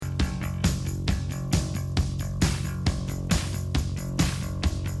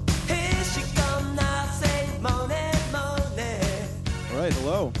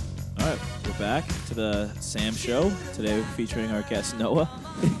the Sam Show. Today featuring our guest Noah.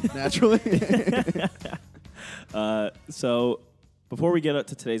 Naturally. So before we get up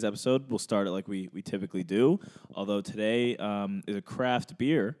to today's episode, we'll start it like we typically do. Although today is a craft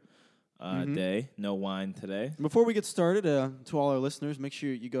beer day. No wine today. Before we get started, to all our listeners, make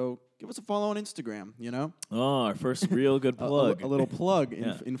sure you go give us a follow on Instagram, you know? Oh, our first real good plug. A little plug,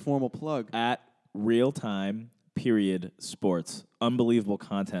 Yeah. informal plug. At realtime.sports. Unbelievable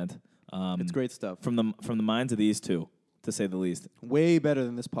content. It's great stuff. From the minds of these two, to say the least. Way better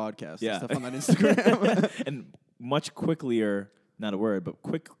than this podcast. Yeah. Stuff on that Instagram. And much quicker, not a word, but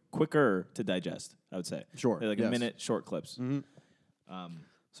quicker to digest, I would say. Sure, They're like yes. a minute short clips. Mm-hmm.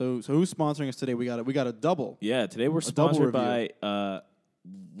 So who's sponsoring us today? We got a double. Yeah, today we're double sponsored review. by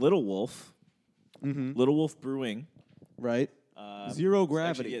Little Wolf. Mm-hmm. Little Wolf Brewing. Right? Zero It's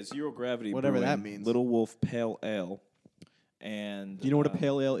gravity. actually, Zero Gravity Whatever Brewing, that means. Little Wolf Pale Ale. And Do you know what a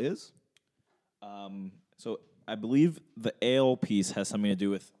pale ale is? So I believe the ale piece has something to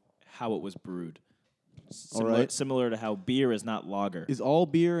do with how it was brewed. Similar to how beer is not lager. Is all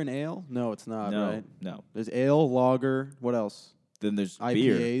beer an ale? No, it's not, no, right? no. There's ale, lager, what else? Then there's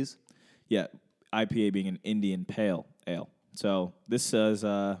beer. IPAs. Yeah, IPA being an Indian pale ale. So this is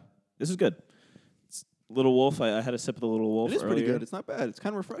good. It's Little Wolf. I had a sip of the Little Wolf. It is pretty earlier. good. It's not bad. It's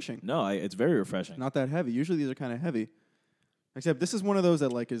kind of refreshing. No, it's very refreshing. Not that heavy. Usually these are kind of heavy. Except this is one of those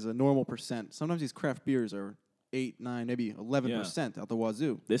that like is a normal percent. Sometimes these craft beers are 8, 9, maybe 11% out the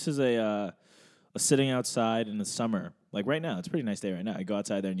wazoo. This is a sitting outside in the summer. Like right now, it's a pretty nice day right now. You go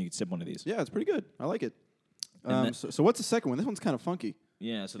outside there and you can sip one of these. Yeah, it's pretty good. I like it. And So what's the second one? This one's kind of funky.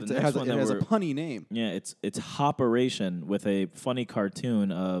 Yeah, so the It next has one a that punny name. yeah, it's Hopperation with a funny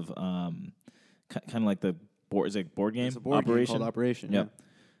cartoon of kind of like the board game. It's a board game Operation. called Operation. Yep.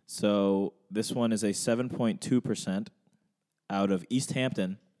 So this one is a 7.2% out of East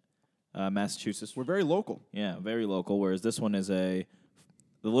Hampton, Massachusetts. We're very local. Yeah, very local. Whereas this one is the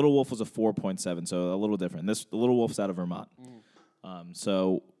Little Wolf was a 4.7, so a little different. The Little Wolf's out of Vermont.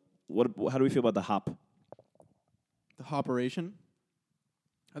 So how do we feel about the hop? The Hopperation.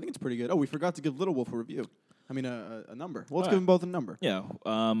 I think it's pretty good. Oh, we forgot to give Little Wolf a review. I mean, a number. Well, let's give them both a number. Yeah.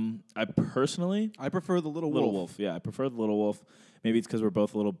 I personally I prefer the Little Wolf. Yeah, I prefer the Little Wolf. Maybe it's because we're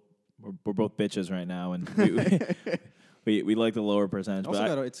both bitches right now, and we like the lower percentage.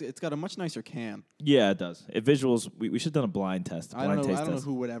 Also, it's got a much nicer can. Yeah, it does. Visuals. We should have done a blind test. I don't know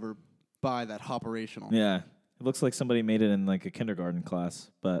who would ever buy that Hopperational. Yeah, it looks like somebody made it in like a kindergarten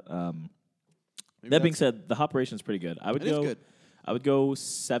class. But that being said, the Hopperation is pretty good. It is good. I would go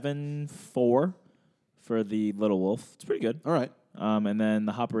 7.4 for the Little Wolf. It's pretty good. All right. And then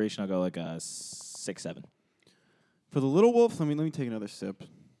the Hopperation, I'll go like a 6.7. For the Little Wolf, let me take another sip.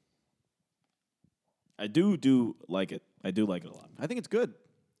 I do like it. I do like it a lot. I think it's good.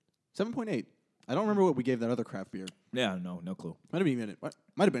 7.8. I don't remember what we gave that other craft beer. Yeah, no clue. Might have been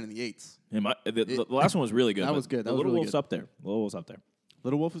in the 8s. The last one was really good. That was good. The That was Little really Wolf's good. up there. Little Wolf's up there.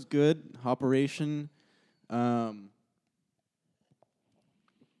 Little Wolf is good. Hopperation.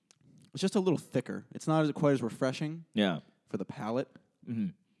 It's just a little thicker. It's not quite as refreshing Yeah. for the palate.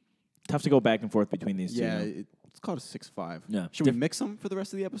 Mm-hmm. Tough to go back and forth between these Yeah, two. you know? it's called a 6.5. Yeah. Should we mix them for the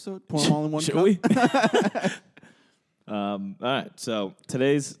rest of the episode? Pour them all in one Should cup? we? All right. So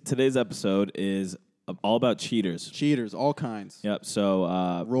today's episode is all about cheaters. Cheaters, all kinds. Yep. So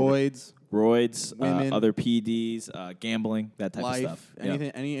Roids, roids, women, other PDs, gambling, that type life, of stuff. Yeah.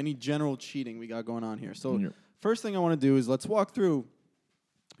 anything, any general cheating we got going on here. So Yeah. first thing I want to do is let's walk through,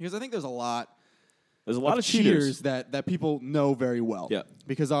 because I think there's a lot There's a lot of cheaters that people know very well. Yeah.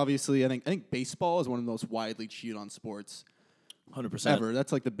 Because obviously I think baseball is one of the most widely cheated on sports 100%. ever.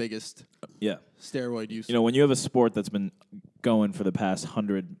 That's like the biggest Yeah. steroid use. You know, when you have a sport that's been going for the past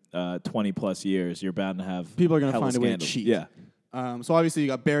 120 plus years, you're bound to have People are going to hella find a way to scandals. cheat. Yeah. So obviously you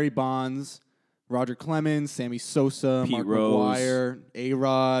got Barry Bonds, Roger Clemens, Sammy Sosa, Pete Mark Rose. McGuire,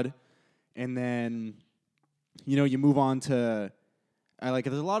 A-Rod, and then you move on to there's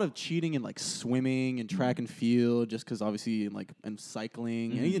a lot of cheating in like swimming and track and field, just because obviously and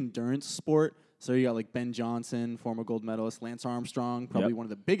cycling, any endurance sport. So you got like Ben Johnson, former gold medalist, Lance Armstrong, probably one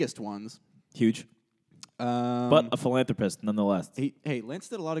of the biggest ones. Huge. But a philanthropist nonetheless. Hey, Lance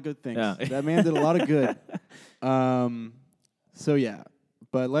did a lot of good things. Yeah. That man did a lot of good. So yeah,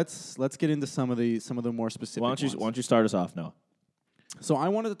 but let's get into some of the more specific. Why don't you start us off, Noah? So I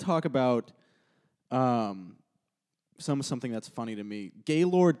wanted to talk about something that's funny to me.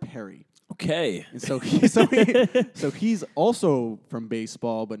 Gaylord Perry. Okay. And so he's also from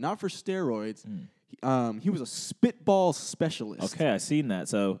baseball, but not for steroids. He was a spitball specialist. Okay, I seen that.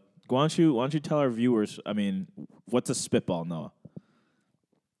 So why don't you tell our viewers? I mean, what's a spitball, Noah?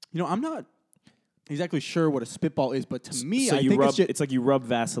 I'm not exactly sure what a spitball is, but to me, so I you think rub, it's just... it's like you rub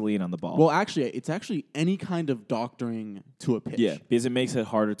Vaseline on the ball. Well, actually, it's actually any kind of doctoring to a pitch. yeah, because it makes it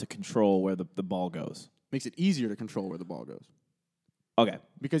harder to control where the ball goes. Makes it easier to control where the ball goes. Okay.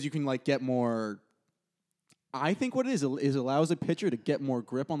 Because you can, like, get more... I think what it is allows a pitcher to get more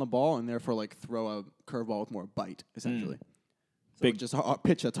grip on the ball and therefore, like, throw a curveball with more bite, essentially. So Big- it's just a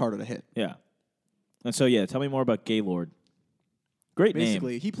pitch that's harder to hit. Yeah. And so, yeah, tell me more about Gaylord. Great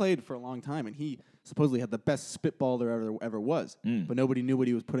Basically, name. he played for a long time, and he supposedly had the best spitball there ever was. But nobody knew what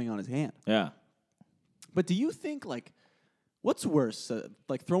he was putting on his hand. Yeah. But do you think, like, what's worse,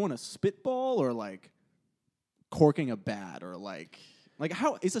 like throwing a spitball or, like, corking a bat or, like,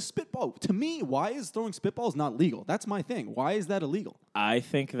 how is a spitball? To me, why is throwing spitballs not legal? That's my thing. Why is that illegal? I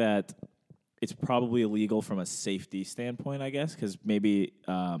think that it's probably illegal from a safety standpoint, I guess, because maybe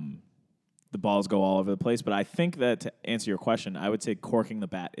the balls go all over the place. But I think that to answer your question, I would say corking the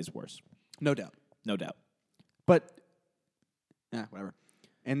bat is worse. No doubt. No doubt. But, whatever.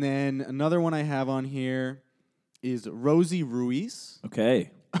 And then another one I have on here is Rosie Ruiz, Okay.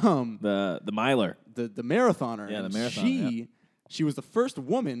 The miler. the marathoner. Yeah, the And marathoner, She was the first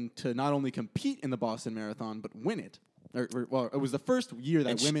woman to not only compete in the Boston Marathon, but win it. Well, it was the first year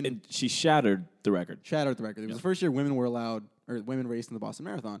that women... and she shattered the record. shattered the record. It was the first year women were allowed, or women raced in the Boston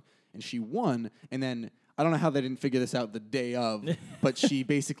Marathon, and she won. And then I don't know how they didn't figure this out the day of, but she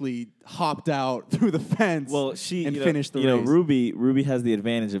basically hopped out through the fence. Well, she and finished the race. You know, Ruby has the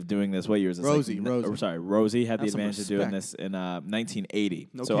advantage of doing this. What year is this? Rosie. Rosie had the Have some advantage of doing respect. this in 1980.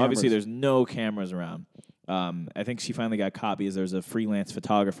 No so obviously, cameras. there's no cameras around. I think she finally got caught because there's a freelance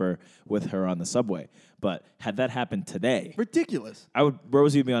photographer with her on the subway. But had that happened today, Ridiculous.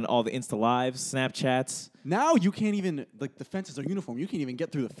 Rosie would be on all the Insta Lives, Snapchats. Now you can't even, like, the fences are uniform. You can't even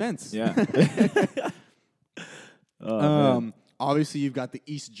get through the fence. Yeah. Man. Obviously, you've got the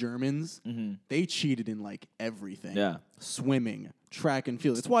East Germans. Mm-hmm. They cheated in, like, everything. Yeah. Swimming, track and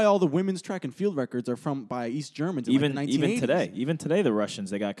field. That's why all the women's track and field records are by East Germans in, like, the 1980s. Even today, the Russians,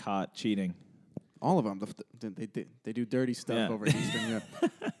 they got caught cheating. All of them. They do dirty stuff Yeah. over in Eastern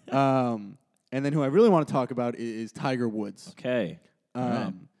Europe. And then who I really want to talk about is Tiger Woods. Okay. All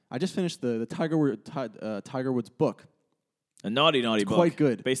right. I just finished the Tiger Woods book. A naughty book. Quite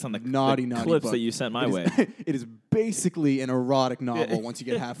good. Based on the Naughty clips book. that you sent my way. It is basically an erotic novel once you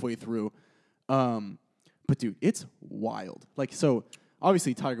get halfway through. But dude, it's wild. Like, so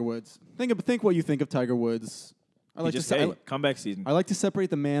obviously Tiger Woods. Think what you think of Tiger Woods. I like to say comeback season. I like to separate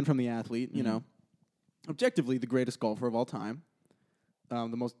the man from the athlete. You know, objectively the greatest golfer of all time, the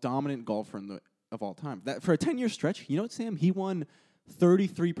most dominant golfer of all time. That for a 10-year stretch, you know what, Sam? He won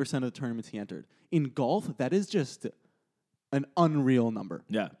 33% of the tournaments he entered. In golf, that is just an unreal number.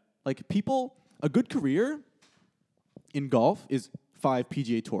 Yeah. Like, a good career in golf is 5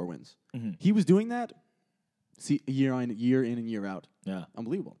 PGA Tour wins. Mm-hmm. He was doing that year in and year out. Yeah.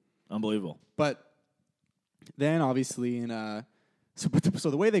 Unbelievable. But then, obviously, so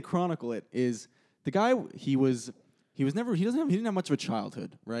the way they chronicle it is the guy, he didn't have much of a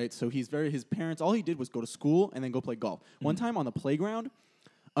childhood, right? So his parents, all he did was go to school and then go play golf. One time on the playground,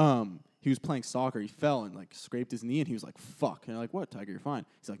 he was playing soccer. He fell and, like, scraped his knee, and he was like, fuck. And they're like, what, Tiger, you're fine.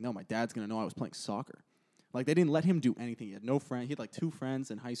 He's like, no, my dad's going to know I was playing soccer. Like, they didn't let him do anything. He had no friend. He had, like, 2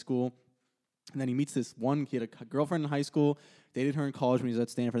 friends in high school. And then he meets he had a girlfriend in high school, dated her in college when he was at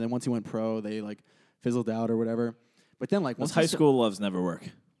Stanford. Then once he went pro, they, like, fizzled out or whatever. But then, like, once high school loves never work.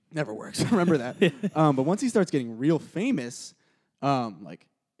 Never works. Remember that. But once he starts getting real famous, and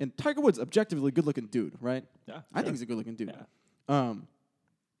Tiger Woods, objectively good looking dude, right? Yeah. I think he's a good looking dude. Yeah.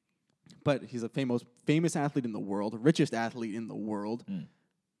 But he's a famous athlete in the world, richest athlete in the world.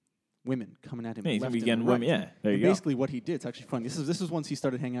 Women coming at him. Yeah, he's left gonna be and getting right. women. Yeah, there you And go. basically, what he did, it's actually funny. This is once he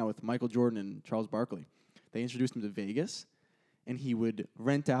started hanging out with Michael Jordan and Charles Barkley. They introduced him to Vegas, and he would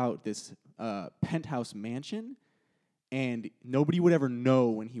rent out this penthouse mansion, and nobody would ever know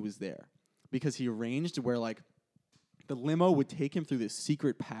when he was there because he arranged where, like, the limo would take him through this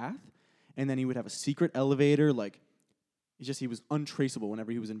secret path, and then he would have a secret elevator. Like, he was untraceable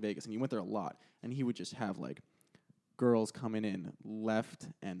whenever he was in Vegas, and he went there a lot. And he would just have, like, girls coming in left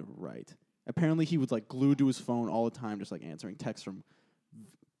and right. Apparently, he was, like, glued to his phone all the time, just, like, answering texts from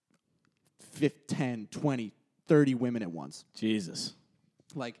 10, 20, 30 women at once. Jesus.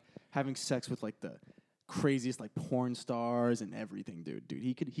 Like, having sex with, like, the craziest, like, porn stars and everything, dude.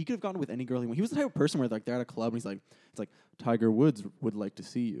 He could have gone with any girl he wanted. He was the type of person where, like, they're at a club and he's like, it's like, Tiger Woods would like to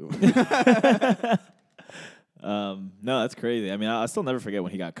see you. No, that's crazy. I mean, I'll still never forget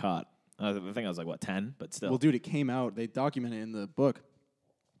when he got caught. I think I was like, 10? But still. Well, dude, it came out. They document it in the book.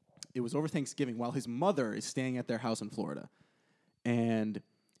 It was over Thanksgiving while his mother is staying at their house in Florida. And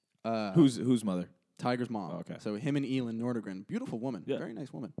whose mother? Tiger's mom. Oh, okay. So him and Elin Nordegren, beautiful woman, Yeah. very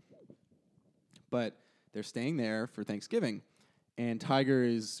nice woman. But they're staying there for Thanksgiving, and Tiger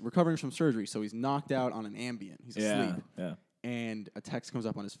is recovering from surgery, so he's knocked out on an Ambien. He's asleep. Yeah. And a text comes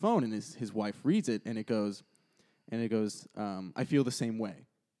up on his phone, and his wife reads it, and it goes, I feel the same way.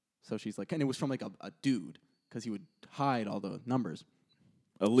 So she's like, and it was from like a dude, because he would hide all the numbers.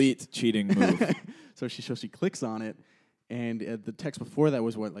 Elite cheating move. So she clicks on it, and the text before that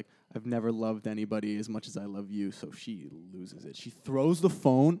was I've never loved anybody as much as I love you. So she loses it. She throws the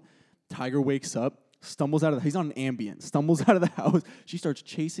phone. Tiger wakes up, stumbles out of he's on an Ambien, stumbles out of the house. She starts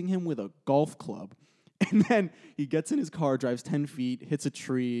chasing him with a golf club. And then he gets in his car, drives 10 feet, hits a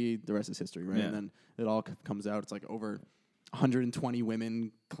tree. The rest is history, right? Yeah. And then it all comes out. It's like over 120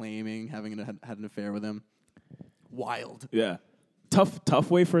 women claiming having had an affair with him. Wild. Yeah. Tough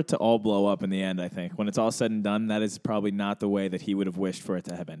way for it to all blow up in the end, I think. When it's all said and done, that is probably not the way that he would have wished for it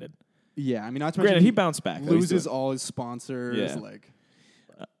to have ended. Yeah, I mean, not to Granted, mention he bounced back. loses all his sponsors. Yeah. Like,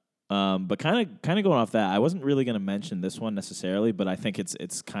 but kind of going off that, I wasn't really going to mention this one necessarily, but I think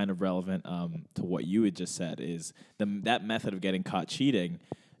it's kind of relevant to what you had just said. Is that method of getting caught cheating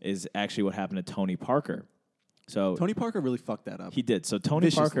is actually what happened to Tony Parker. So Tony Parker really fucked that up. he did. So Tony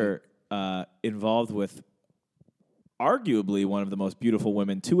Viciously. Parker involved with arguably one of the most beautiful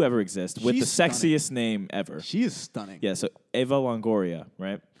women to ever exist, with She's the sexiest name ever. She is stunning. Yeah. So Eva Longoria,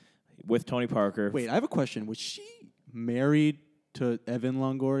 right, with Tony Parker. Wait, I have a question. Was she married to Evan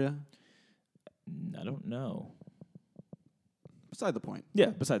Longoria? I don't know. Beside the point.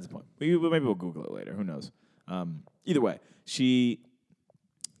 Yeah, besides the point. Maybe we'll Google it later. Who knows? Either way, she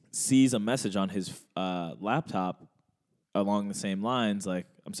sees a message on his laptop along the same lines, like,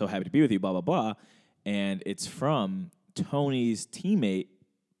 I'm so happy to be with you, blah, blah, blah. And it's from Tony's teammate,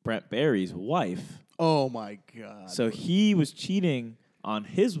 Brent Barry's wife. Oh, my God. So he was cheating on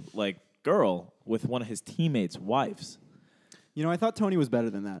his, girl with one of his teammates' wives. You know, I thought Tony was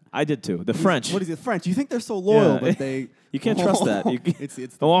better than that. I did too. The French. What is it? French. You think they're so loyal, Yeah. but they... You can't trust that.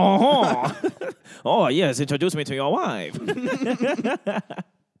 It's Oh, yes, introduce me to your wife. you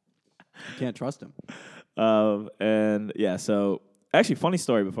can't trust him. And yeah, so actually, funny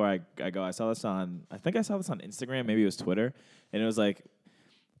story before I go. I think I saw this on Instagram, maybe it was Twitter, and it was like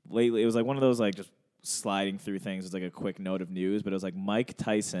lately, it was like one of those like just sliding through things. It was like a quick note of news, but it was like Mike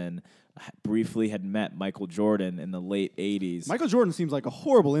Tyson briefly had met Michael Jordan in the late 80s. Michael Jordan seems like a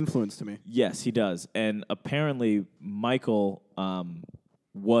horrible influence to me. Yes, he does. And apparently Michael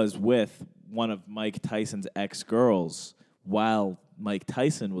was with one of Mike Tyson's ex-girls while Mike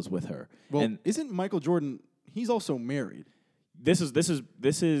Tyson was with her. Well, and isn't Michael Jordan... He's also married. This is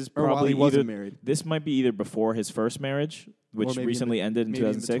Or while probably he wasn't either, married. This might be either before his first marriage, which maybe recently ended in maybe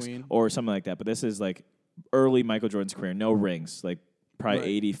in 2006, between. or something like that. But this is like early Michael Jordan's career, no rings, like probably Right.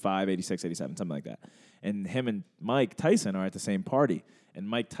 85, 86, 87, something like that. And him and Mike Tyson are at the same party. And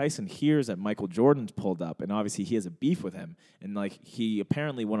Mike Tyson hears that Michael Jordan's pulled up, and obviously he has a beef with him. And like he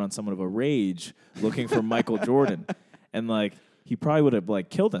apparently went on somewhat of a rage looking for Michael Jordan, and like he probably would have like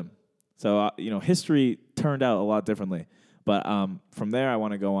killed him. So history turned out a lot differently. But from there, I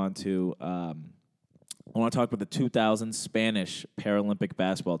want to go on to I want to talk about the 2000 Spanish Paralympic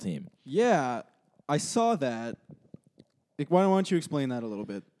basketball team. Yeah, I saw that. Like, why don't you explain that a little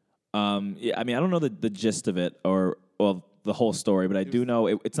bit? Yeah, I mean, I don't know the gist of it or the whole story, but I do know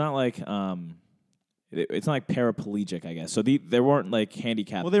it's not like it's not like paraplegic, I guess. So there weren't like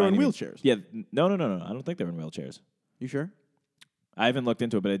handicapped. Well, they were by in any means. wheelchairs. Yeah, no. I don't think they were in wheelchairs. You sure? I haven't looked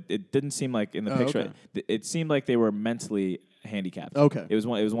into it, but it didn't seem like in the picture. Okay. It seemed like they were mentally handicapped. Okay. It was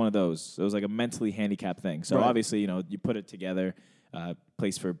one of those. It was like a mentally handicapped thing. So Right. obviously, you put it together,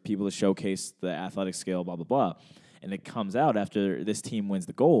 place for people to showcase the athletic skill, blah blah blah, and it comes out after this team wins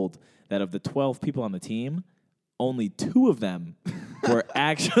the gold that of the 12 people on the team, only 2 of them were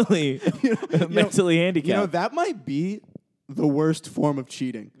actually mentally handicapped. You know, that might be the worst form of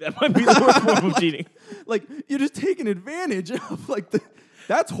cheating. That might be the worst form of cheating. Like, you're just taking advantage of,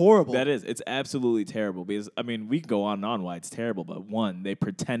 that's horrible. That is. It's absolutely terrible because, I mean, we can go on and on why it's terrible, but one, they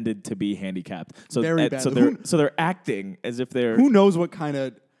pretended to be handicapped. So, Very bad. So they're acting as if they're... Who knows what kind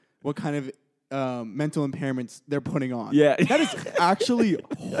of mental impairments they're putting on. Yeah. That is actually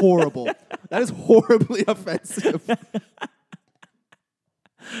horrible. That is horribly offensive.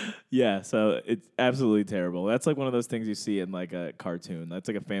 Yeah, so it's absolutely terrible. That's like one of those things you see in like a cartoon. That's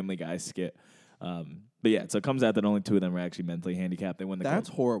like a Family Guy skit. But yeah, so it comes out that only 2 of them are actually mentally handicapped. They win the That's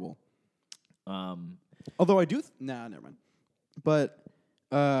gold. horrible. Although I do... never mind. But...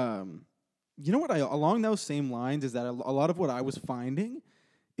 you know what? Along those same lines is that a lot of what I was finding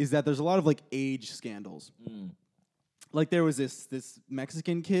is that there's a lot of like age scandals. Like there was this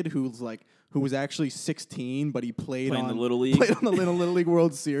Mexican kid who was actually 16, but he played Playing on the Little League? Played on the Little League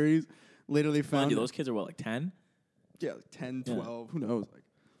World Series. Later they found Mind you, those kids are what, like 10? like 10, 12, who knows? Like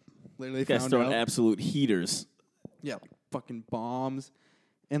later they These guys found throwing out. absolute heaters. Yeah, like fucking bombs.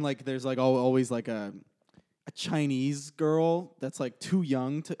 And like there's like always like a Chinese girl that's like too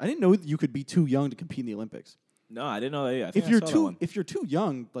young to. I didn't know that you could be too young to compete in the Olympics. No, I didn't know that. I think If I saw that one. you're too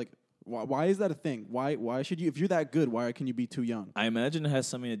young, like why is that a thing? Why should you? If you're that good, why can you be too young? I imagine it has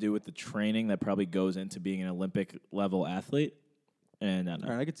something to do with the training that probably goes into being an Olympic level athlete. And I don't know.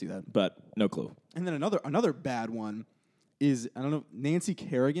 All right, I could see that. But no clue. And then another bad one is, I don't know, Nancy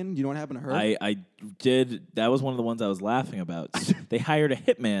Kerrigan. Do you know what happened to her? I did. That was one of the ones I was laughing about. They hired a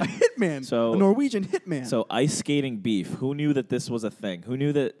hitman. Hitman. So- a Norwegian hitman. So ice skating beef. Who knew that this was a thing? Who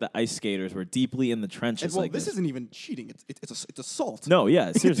knew that the ice skaters were deeply in the trenches well, like this isn't even cheating. It's assault. No,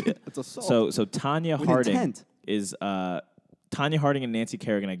 yeah, seriously. It's assault. So Tanya With Harding intent. is Tanya Harding and Nancy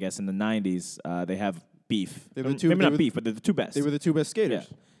Kerrigan. I guess in the '90s they have beef. They were the two- Maybe they not were- beef, but they're the two best. They were the two best skaters.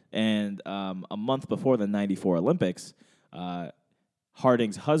 Yeah. And a month before the '94 Olympics,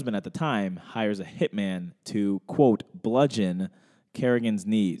 Harding's husband at the time hires a hitman to, quote, bludgeon Kerrigan's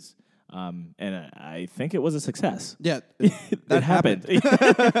knees. And I think it was a success. Yeah, That happened.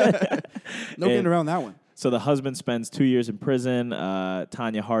 No getting around that one. So the husband spends 2 years in prison.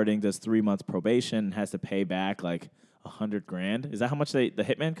 Tanya Harding does 3 months probation and has to pay back like $100,000. Is that how much the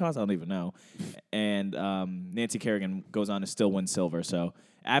hitman cost? I don't even know. And Nancy Kerrigan goes on to still win silver. So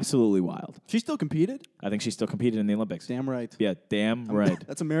absolutely wild. She still competed? I think she still competed in the Olympics. Damn right. Yeah, damn right.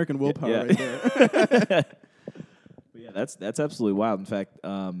 That's American willpower Yeah. right there. But yeah, that's absolutely wild. In fact,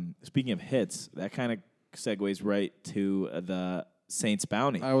 speaking of hits, that kind of segues right to the Saints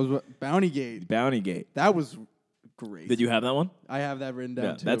bounty. Bountygate. Bountygate. That was great. Did you have that one? I have that written down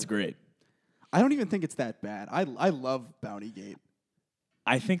Yeah, too. that's great. I don't even think it's that bad. I love Bountygate.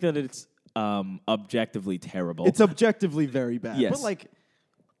 I think that it's objectively terrible. It's objectively very bad. Yes. But like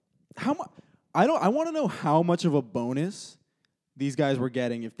how much I want to know how much of a bonus these guys were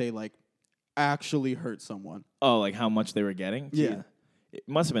getting if they like actually hurt someone. Oh, like how much they were getting? Yeah. Jeez. It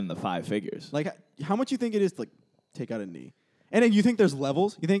must have been in the 5 figures. Like how much you think it is to like take out a knee? And then you think there's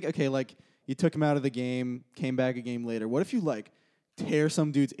levels? You think okay, like you took him out of the game, came back a game later. What if you like tear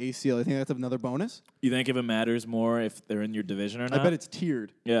some dude's ACL? I think that's another bonus. You think if it matters more if they're in your division or not? I bet it's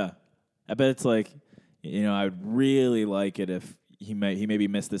tiered. Yeah. I bet it's like, I would really like it if he maybe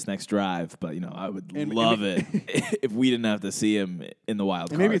missed this next drive, but I would And- love and- it if we didn't have to see him in the wild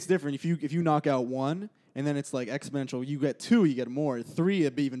And card. maybe it's different. If you knock out one and then it's like exponential, you get 2, you get more. 3,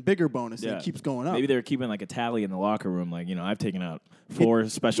 it'd be even bigger bonus, and it keeps going up. Maybe they were keeping like a tally in the locker room. Like, I've taken out 4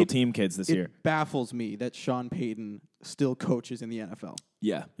 special team kids this year. It baffles me that Sean Payton still coaches in the NFL.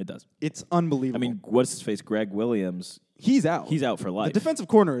 Yeah, it does. It's unbelievable. I mean, what's his face? Greg Williams. he's out. He's out for The life. defensive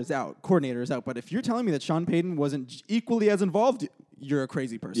coordinator is out. But if you're telling me that Sean Payton wasn't equally as involved, you're a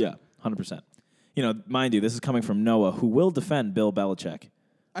crazy person. Yeah, 100%. Mind you, this is coming from Noah, who will defend Bill Belichick.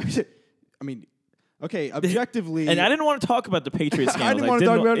 I mean, okay, objectively. And I didn't want to talk about the Patriots scandals. I didn't want to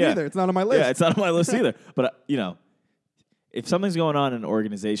talk about it yeah. either. It's not on my list. Yeah, it's not on my list either. But, if something's going on in an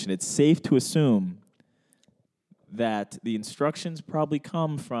organization, it's safe to assume that the instructions probably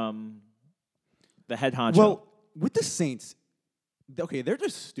come from the head honcho. Well, with the Saints, okay, they're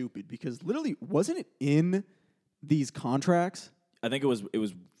just stupid because literally, wasn't it in these contracts? I think it was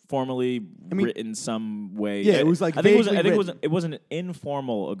formally written some way. Yeah, it was like I think vaguely it was an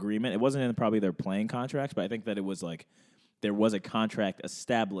informal agreement. It wasn't in probably their playing contracts, but I think that it was like there was a contract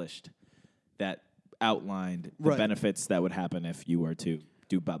established that outlined the Right. benefits that would happen if you were to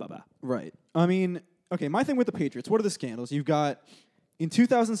do blah blah blah. Right. I mean, okay, my thing with the Patriots, what are the scandals? You've got, in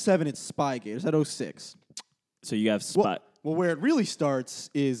 2007, it's Spygate. Is that 06? So you have spot. Well, where it really starts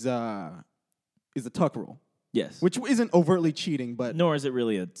is the Tuck rule, Yes. which isn't overtly cheating, but Nor is it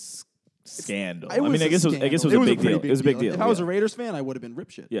really a scandal. it was I a guess it was a scandal. big pretty deal. It was a big deal. If I was yeah. a Raiders fan, I would have been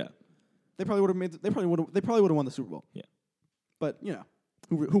ripshit. Yeah. They probably would have made. They probably would have won the Super Bowl. Yeah. But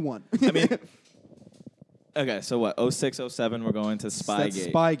who won? I mean, okay, so what? 06, 07, we're going to That's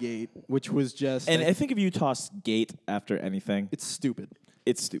Spygate. Spygate, which was just And I think if you toss gate after anything, it's stupid.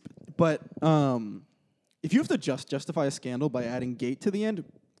 it's stupid. But if you have to justify a scandal by adding gate to the end,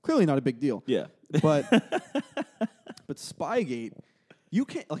 clearly not a big deal. Yeah. But Spygate, you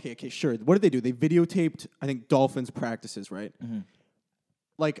can't. Okay, sure. What did they do? They videotaped, I think, Dolphins practices, right? Mm-hmm.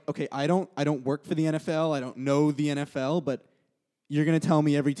 Like, okay, I don't work for the NFL. I don't know the NFL, but you're gonna tell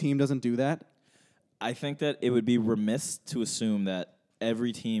me every team doesn't do that? I think that it would be remiss to assume that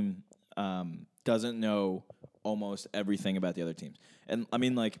every team doesn't know almost everything about the other teams. And I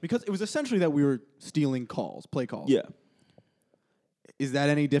mean, like, Because it was essentially that we were stealing calls, play calls. yeah. Is that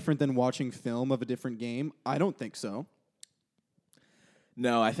any different than watching film of a different game? I don't think so.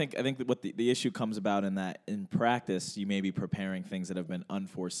 No, I think that what the issue comes about in that in practice you may be preparing things that have been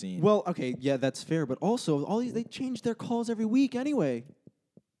unforeseen. Well, okay, yeah, that's fair. But also, all these they change their calls every week anyway.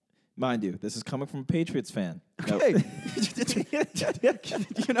 Mind you, this is coming from a Patriots fan. Okay,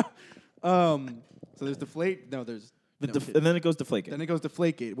 you know. So there's deflate. No, there's. And then it goes Deflategate. Then it goes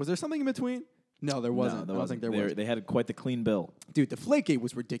Deflategate. Was there something in between? No, there wasn't. No, I don't think there was. They had quite the clean bill. Dude, Deflategate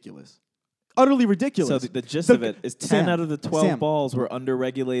was ridiculous. Utterly ridiculous. So the gist of it is 10 Sam, out of the 12 Sam, balls were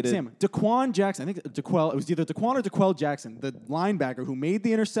underregulated. Sam, Daquan Jackson, I think Daquel, it was either Daquan or Daquel Jackson, the linebacker who made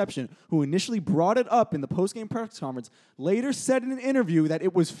the interception, who initially brought it up in the post-game press conference, later said in an interview that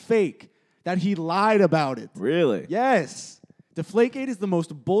it was fake, that he lied about it. Really? Yes. Deflategate is the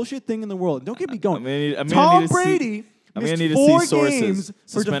most bullshit thing in the world. Don't get me going. I'm gonna Tom need to Brady I'm going missed to need to 4 see sources. games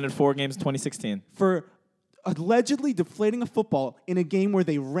Suspended 4 games 2016. for allegedly deflating a football in a game where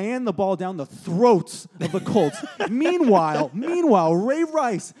they ran the ball down the throats of the Colts. Meanwhile, Ray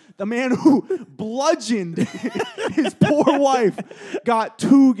Rice, the man who bludgeoned his poor wife, got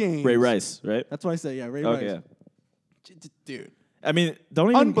 2 games. Ray Rice, right? That's why I say, yeah, Ray Okay, Rice. yeah. Dude. I mean,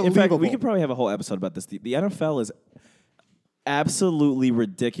 don't even. In fact, Unbelievable. we could probably have a whole episode about this. The NFL is absolutely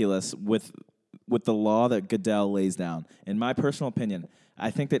ridiculous with the law that Goodell lays down. In my personal opinion,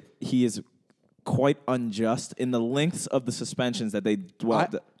 I think that he is quite unjust in the lengths of the suspensions that they dwell.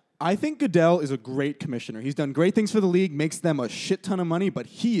 I think Goodell is a great commissioner. He's done great things for the league, makes them a shit ton of money, but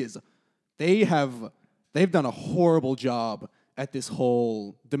they've done a horrible job at this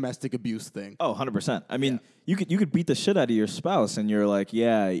whole domestic abuse thing. Oh, 100%. I mean, you could beat the shit out of your spouse and you're like,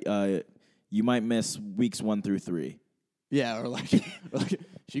 yeah, you might miss weeks 1 through 3. Yeah, or like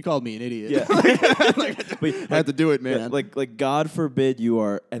she called me an idiot. Yeah. I had to do it, man. Like God forbid you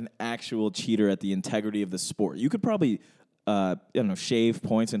are an actual cheater at the integrity of the sport. You could probably, shave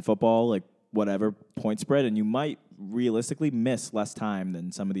points in football, like whatever point spread, and you might realistically miss less time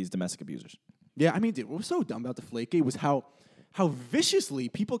than some of these domestic abusers. Yeah, I mean, dude, what was so dumb about Deflategate was how viciously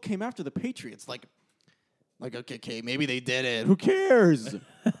people came after the Patriots. Like, okay, maybe they did it. Who cares?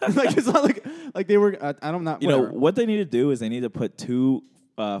 Like, it's not like they were. I don't know. You know what they need to do is they need to put 2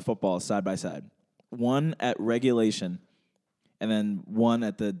 footballs side by side, one at regulation, and then one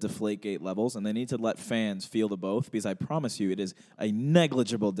at the Deflategate levels, and they need to let fans feel the both because I promise you, it is a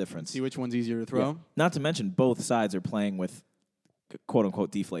negligible difference. See which one's easier to throw. Yeah. Not to mention, both sides are playing with quote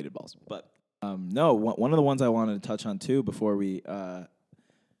unquote deflated balls. But no, one of the ones I wanted to touch on too before we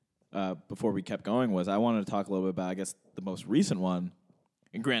kept going was I wanted to talk a little bit about, I guess, the most recent one.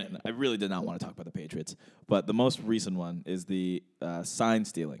 And granted, I really did not want to talk about the Patriots, but the most recent one is the sign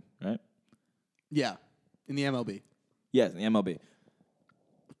stealing, right? Yeah, in the MLB. Yes, in the MLB.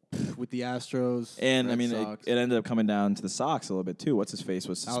 With the Astros. And, Red I mean, Sox. it ended up coming down to the Sox a little bit, too. What's his face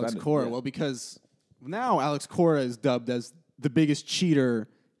was suspended. Alex Cora. Yeah. Well, because now Alex Cora is dubbed as the biggest cheater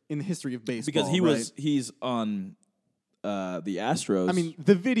in the history of baseball. Because he's on the Astros. I mean,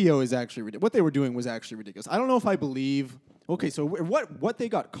 the video is actually ridiculous. What they were doing was actually ridiculous. I don't know if I believe. Okay, so what they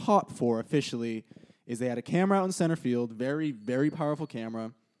got caught for officially is they had a camera out in center field, very, very powerful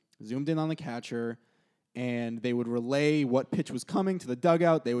camera, zoomed in on the catcher, and they would relay what pitch was coming to the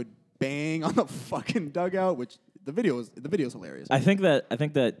dugout. They would bang on the fucking dugout, which the video's hilarious. I think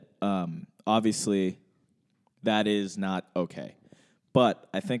that obviously that is not okay. But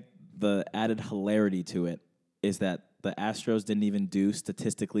I think the added hilarity to it is that the Astros didn't even do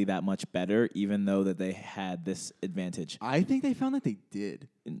statistically that much better, even though that they had this advantage. I think they found that they did.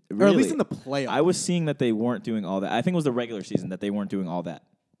 Really, or at least in the playoffs. I was seeing that they weren't doing all that. I think it was the regular season that they weren't doing all that.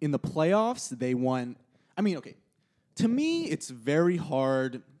 In the playoffs, they won. I mean, okay. To me, it's very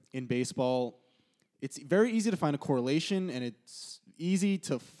hard in baseball. It's very easy to find a correlation, and it's easy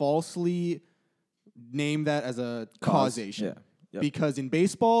to falsely name that as a causation. Yeah. Yep. Because in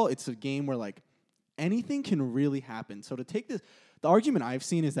baseball, it's a game where, like, anything can really happen. So to take this, the argument I've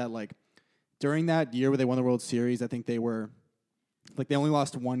seen is that, like, during that year where they won the World Series, I think they only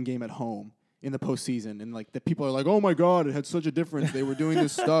lost 1 game at home in the postseason. And, like, the people are like, oh, my God, it had such a difference. They were doing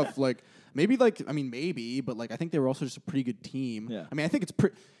this stuff. Like, maybe, but, like, I think they were also just a pretty good team. Yeah. I mean, I think it's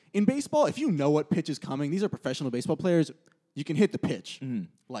in baseball, if you know what pitch is coming, these are professional baseball players, you can hit the pitch. Mm-hmm.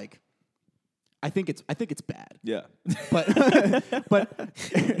 Like, I think it's bad. Yeah. But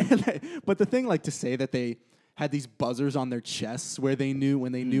but the thing, like, to say that they had these buzzers on their chests where they knew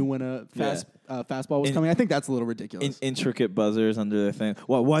when a fastball was coming, I think that's a little ridiculous. Intricate buzzers under their thing.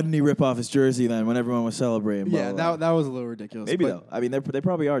 Well, why didn't he rip off his jersey then when everyone was celebrating? Blah, Yeah, blah, that was a little ridiculous. Maybe though. I mean, they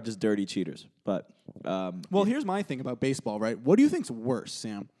probably are just dirty cheaters. But Well, here's my thing about baseball, right? What do you think's worse,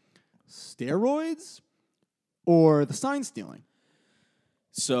 Sam? Steroids or the sign stealing?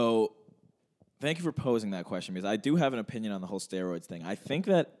 So, thank you for posing that question because I do have an opinion on the whole steroids thing. I think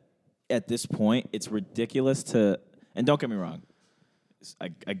that at this point, it's ridiculous to, and don't get me wrong,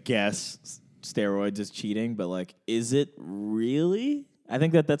 I guess steroids is cheating, but like, is it really? I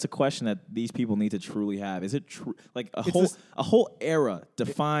think that that's a question that these people need to truly have. Is it true? Like a whole era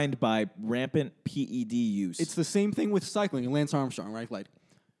defined by rampant PED use. It's the same thing with cycling and Lance Armstrong, right? Like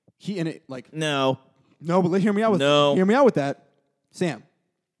no, but hear me out with No. hear me out with that, Sam.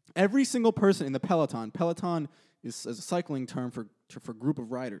 Every single person in the peloton is a cycling term for group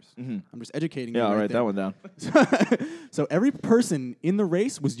of riders. Mm-hmm. I'm just educating you. Yeah, I'll right write there. that one down. So every person in the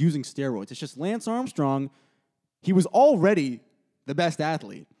race was using steroids. It's just Lance Armstrong. He was already the best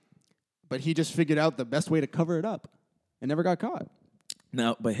athlete, but he just figured out the best way to cover it up and never got caught.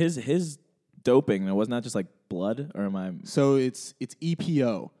 Now, but his doping, it was not just like blood, or am I? So it's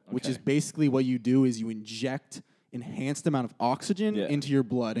EPO, which Okay. is basically what you do is you inject enhanced amount of oxygen into your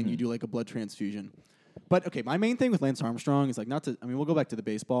blood, and you do like a blood transfusion. But okay, my main thing with Lance Armstrong is like we'll go back to the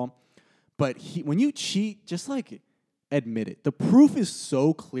baseball, but when you cheat, just like admit it. The proof is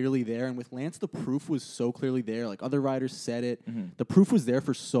so clearly there, and with Lance, the proof was so clearly there. Like other riders said it, the proof was there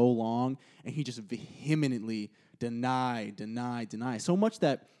for so long, and he just vehemently denied, so much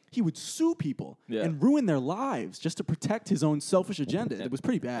that he would sue people and ruin their lives just to protect his own selfish agenda. It was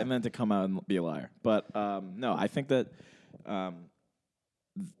pretty bad. And then to come out and be a liar. But no, I think that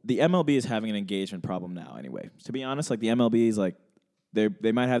the MLB is having an engagement problem now anyway. To be honest, like the MLB is like,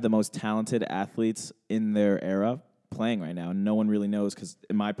 they might have the most talented athletes in their era playing right now, and no one really knows because,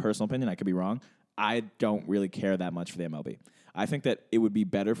 in my personal opinion, I could be wrong, I don't really care that much for the MLB. I think that it would be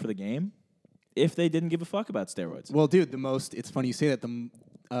better for the game if they didn't give a fuck about steroids. Well, dude, it's funny you say that.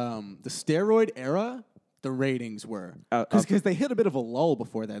 The steroid era, the ratings were because they hit a bit of a lull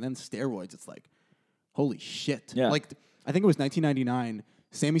before that. And then steroids, it's like, holy shit! Yeah. Like I think it was 1999.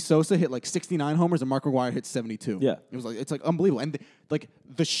 Sammy Sosa hit like 69 homers and Mark McGwire hit 72. Yeah, it's like unbelievable, and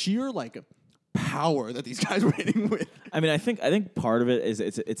the sheer like power that these guys were hitting with. I mean, I think part of it is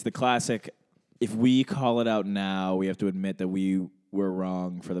it's the classic. If we call it out now, we have to admit that we were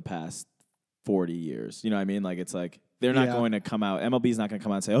wrong for the past 40 years. You know what I mean? Like it's like they're not going to come out. MLB's not going to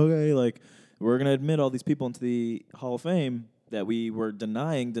come out and say, okay, like we're going to admit all these people into the Hall of Fame that we were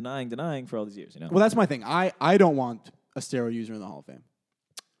denying for all these years. You know? Well, that's my thing. I don't want a steroid user in the Hall of Fame.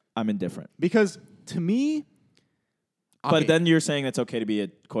 I'm indifferent. Because to me... But then you're saying it's okay to be a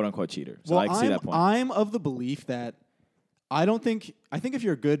quote-unquote cheater. So I can see that point. I'm of the belief that I think if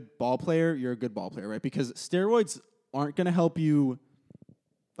you're a good ball player, you're a good ball player, right? Because steroids aren't going to help you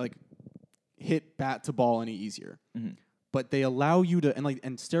like hit bat to ball any easier. Mm-hmm. But they allow you to, and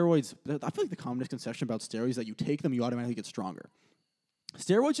steroids, I feel like the common misconception about steroids is that you take them, you automatically get stronger.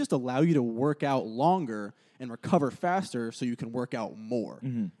 Steroids just allow you to work out longer and recover faster so you can work out more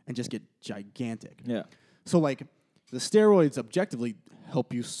and just get gigantic. Yeah. So, like, the steroids objectively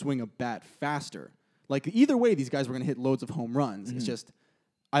help you swing a bat faster. Like, either way, these guys were going to hit loads of home runs. It's just,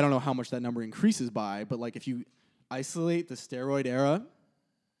 I don't know how much that number increases by, but, like, if you isolate the steroid era,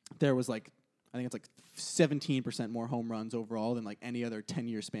 there was, like, I think it's, like, 17% more home runs overall than, like, any other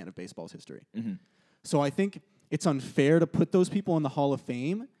 10-year span of baseball's history. Mm-hmm. So I think it's unfair to put those people in the Hall of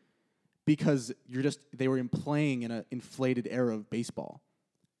Fame because they were playing in an inflated era of baseball.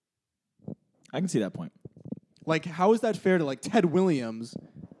 I can see that point. Like, how is that fair to, like, Ted Williams,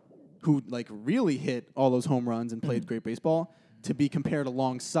 who, like, really hit all those home runs and played great baseball, to be compared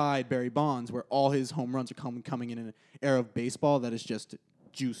alongside Barry Bonds, where all his home runs are coming in an era of baseball that is just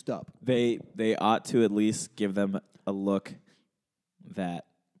juiced up? They ought to at least give them a look that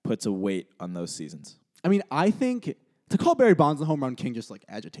puts a weight on those seasons. I mean, I think to call Barry Bonds the home run king just, like,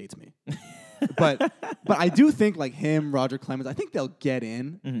 agitates me. but I do think, like, him, Roger Clemens, I think they'll get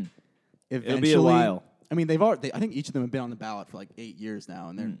in eventually. It'll be a while. I mean, I think each of them have been on the ballot for like 8 years now,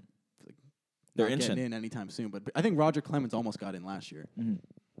 and they're not getting in anytime soon. But I think Roger Clemens almost got in last year.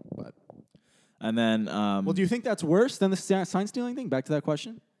 But and then, well, do you think that's worse than the sign stealing thing? Back to that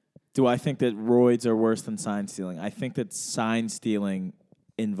question. Do I think that roids are worse than sign stealing? I think that sign stealing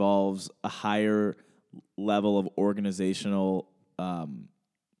involves a higher level of organizational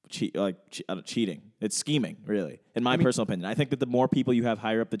cheating. It's scheming, really, in my personal opinion. I think that the more people you have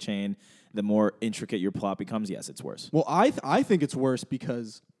higher up the chain, the more intricate your plot becomes. Yes, it's worse. Well, I think it's worse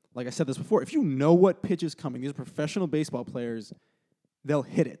because, like I said this before, if you know what pitch is coming, these are professional baseball players, they'll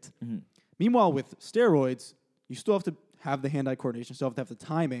hit it. Mm-hmm. Meanwhile, with steroids, you still have to have the hand-eye coordination, still have to have the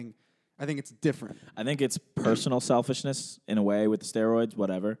timing. I think it's different. I think it's personal selfishness in a way with the steroids,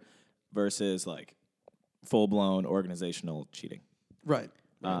 whatever, versus like full-blown organizational cheating. Right.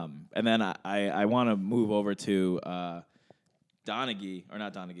 And then I want to move over to Donaghy, or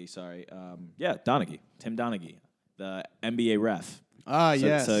not Donaghy, sorry. Donaghy. Tim Donaghy, the NBA ref.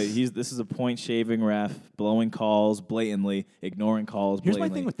 Yes. So this is a point shaving ref, blowing calls blatantly, ignoring calls Here's blatantly.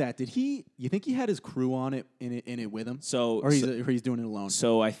 my thing with that. You think he had his crew on it in it with him? Or he's doing it alone?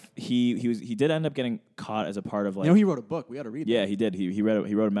 So he did end up getting caught as a part of he wrote a book. We got to read it. Yeah, he did. He wrote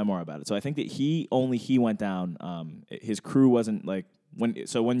a memoir about it. So I think that he went down. His crew wasn't like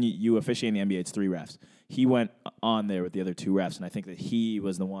when you officiate in the NBA, it's 3 refs. He went on there with the other 2 refs, and I think that he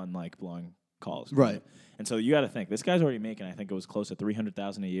was the one like blowing calls. Right. And so you got to think this guy's already making. I think it was close to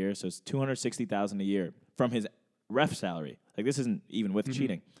 $300,000 a year. So it's $260,000 a year from his ref salary. Like this isn't even with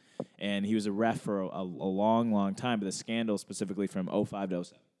cheating. And he was a ref for a long, long time. But the scandal specifically from 05 to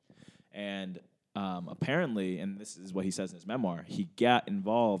 07. And apparently, and this is what he says in his memoir, he got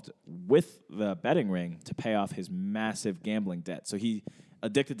involved with the betting ring to pay off his massive gambling debt. So he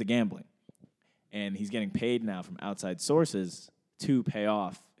addicted to gambling. And he's getting paid now from outside sources to pay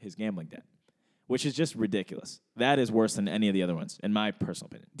off his gambling debt, which is just ridiculous. That is worse than any of the other ones, in my personal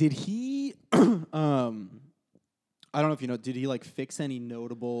opinion. Did he? I don't know if you know. Did he like fix any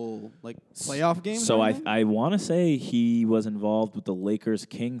notable like playoff games? So I want to say he was involved with the Lakers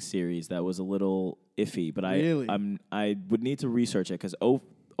Kings series. That was a little iffy, but I would need to research it because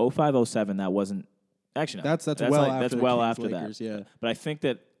 05-07 that wasn't actually no. That's well after that. Yeah, but I think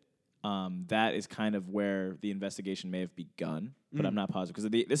that that is kind of where the investigation may have begun, but I'm not positive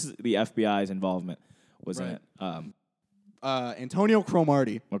because this is the FBI's involvement was in it. Antonio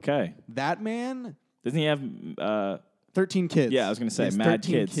Cromartie. Okay, that man. Doesn't he have 13 kids? Yeah, I was going to say Mad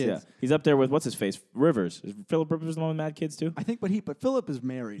Kids. Yeah, he's up there with what's his face, Rivers. Is Philip Rivers the one with Mad Kids too? I think, but Philip is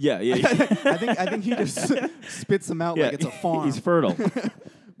married. Yeah. I think he just spits them out like it's a farm. He's fertile.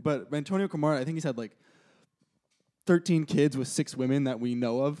 But Antonio Cromartie, I think he's had like 13 kids with 6 women that we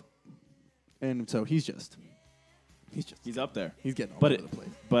know of, and so he's up there. He's getting all over the place.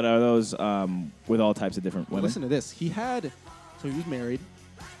 But are those with all types of different women? Listen to this. He was married,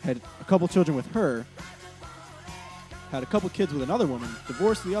 had a couple children with her, had a couple kids with another woman,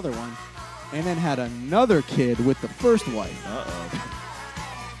 divorced the other one, and then had another kid with the first wife.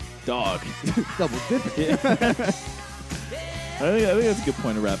 Dog. Double dipping. I think that's a good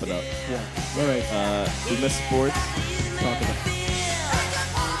point to wrap it up. Yeah. All right. We missed sports. Talk about it.